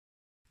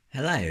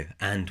Hello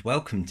and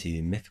welcome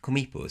to Mythical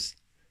Meeples.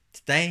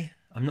 Today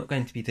I'm not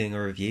going to be doing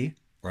a review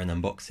or an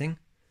unboxing.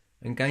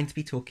 I'm going to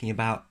be talking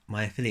about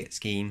my affiliate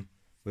scheme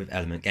with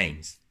Element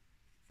Games.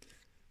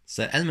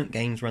 So Element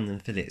Games run an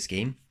affiliate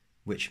scheme,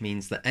 which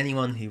means that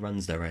anyone who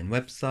runs their own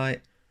website,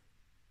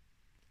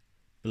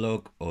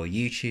 blog or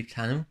YouTube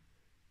channel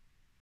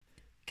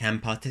can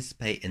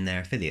participate in their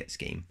affiliate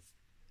scheme.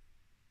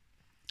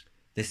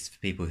 This is for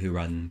people who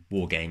run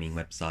wargaming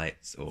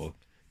websites or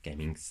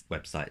gaming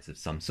websites of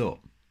some sort.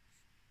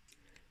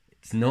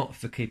 It's not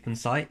for coupon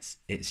sites,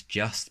 it's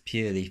just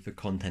purely for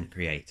content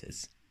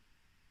creators.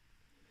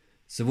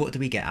 So what do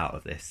we get out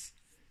of this?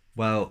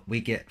 Well,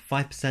 we get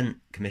 5%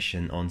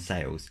 commission on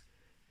sales.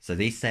 So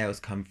these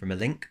sales come from a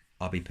link.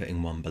 I'll be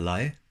putting one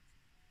below.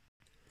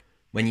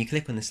 When you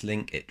click on this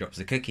link, it drops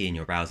a cookie in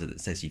your browser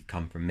that says you've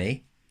come from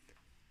me.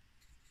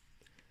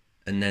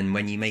 And then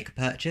when you make a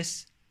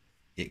purchase,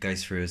 it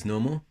goes through as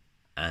normal.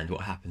 And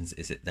what happens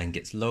is it then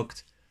gets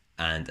logged.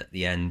 And at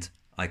the end,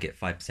 I get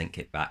 5%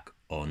 kickback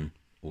on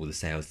all the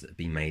sales that have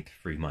been made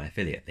through my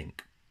affiliate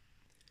link.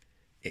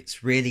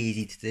 It's really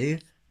easy to do.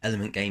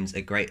 Element Games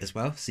are great as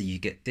well, so you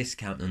get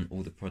discount on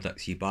all the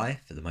products you buy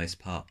for the most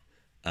part.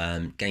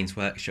 Games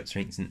Workshops, for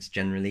instance,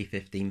 generally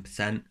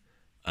 15%.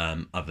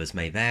 Others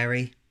may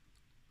vary.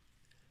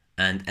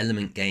 And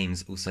Element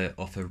Games also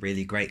offer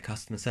really great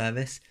customer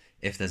service.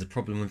 If there's a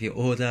problem with your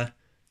order,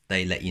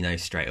 they let you know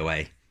straight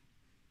away.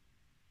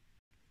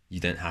 You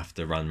don't have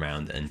to run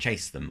around and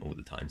chase them all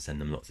the time, send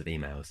them lots of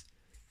emails.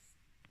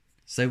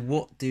 So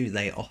what do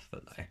they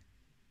offer though?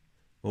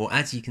 Well,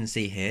 as you can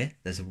see here,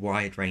 there's a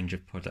wide range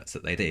of products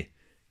that they do.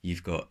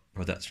 You've got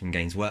products from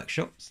Games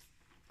Workshops.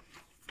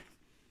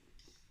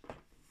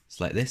 It's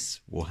like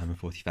this, Warhammer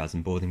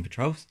 40,000 Boarding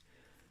Patrols.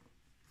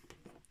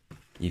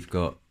 You've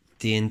got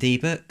D&D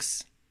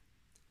books.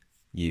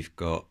 You've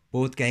got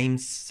board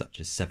games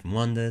such as Seven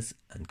Wonders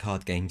and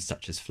card games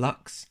such as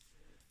Flux.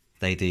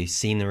 They do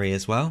scenery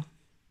as well.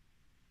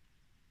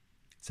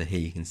 So here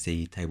you can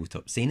see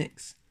tabletop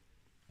scenics.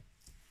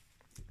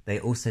 They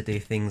also do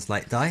things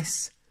like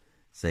dice.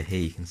 So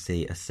here you can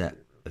see a set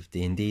of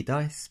D&D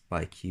dice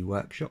by Q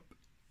Workshop.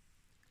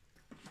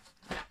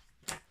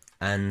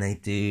 And they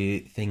do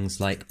things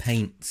like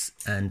paints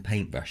and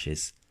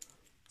paintbrushes.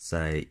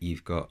 So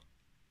you've got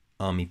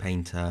Army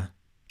Painter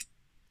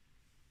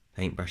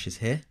paintbrushes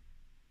here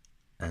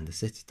and the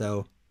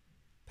Citadel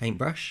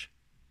paintbrush.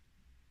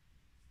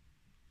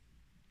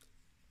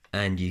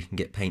 And you can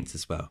get paints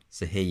as well.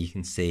 So here you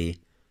can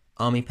see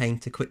Army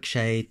Painter Quick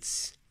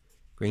Shades,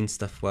 Green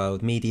Stuff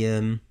World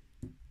Medium,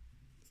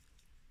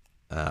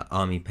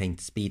 Army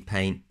Painter Speed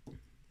Paint,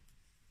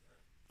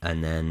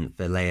 and then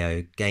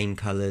Vallejo Game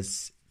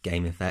Colours,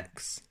 Game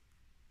Effects.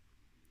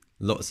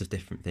 Lots of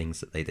different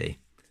things that they do.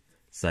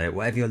 So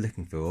whatever you're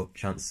looking for,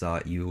 chances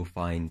are you will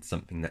find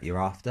something that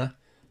you're after,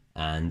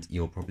 and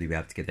you'll probably be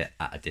able to get it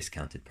at a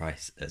discounted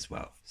price as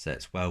well. So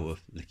it's well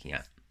worth looking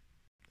at.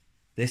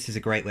 This is a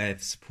great way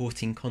of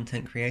supporting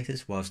content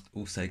creators whilst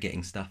also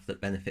getting stuff that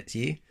benefits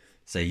you.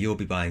 So you'll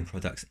be buying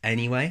products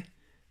anyway,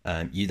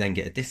 you then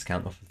get a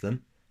discount off of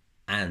them,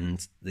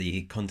 and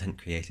the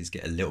content creators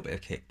get a little bit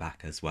of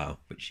kickback as well,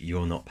 which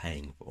you're not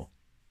paying for.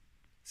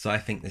 So I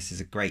think this is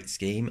a great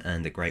scheme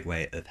and a great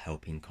way of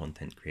helping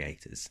content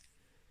creators.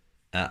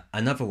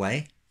 Another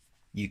way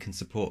you can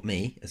support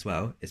me as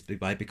well is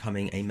by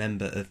becoming a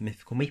member of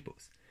Mythical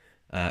Meeples,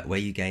 where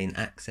you gain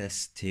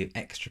access to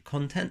extra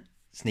content,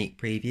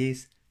 sneak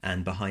previews,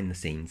 and behind the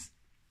scenes.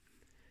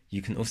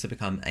 You can also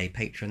become a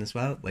patron as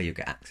well, where you'll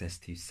get access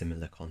to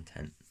similar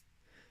content.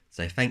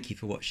 So thank you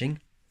for watching.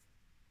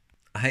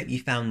 I hope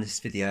you found this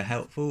video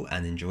helpful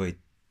and enjoyed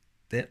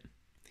it.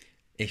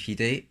 If you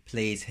do,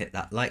 please hit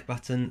that like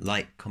button,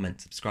 like,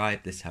 comment,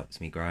 subscribe. This helps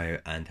me grow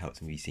and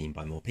helps me be seen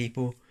by more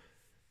people.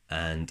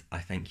 And I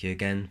thank you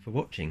again for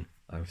watching.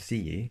 I will see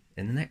you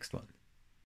in the next one.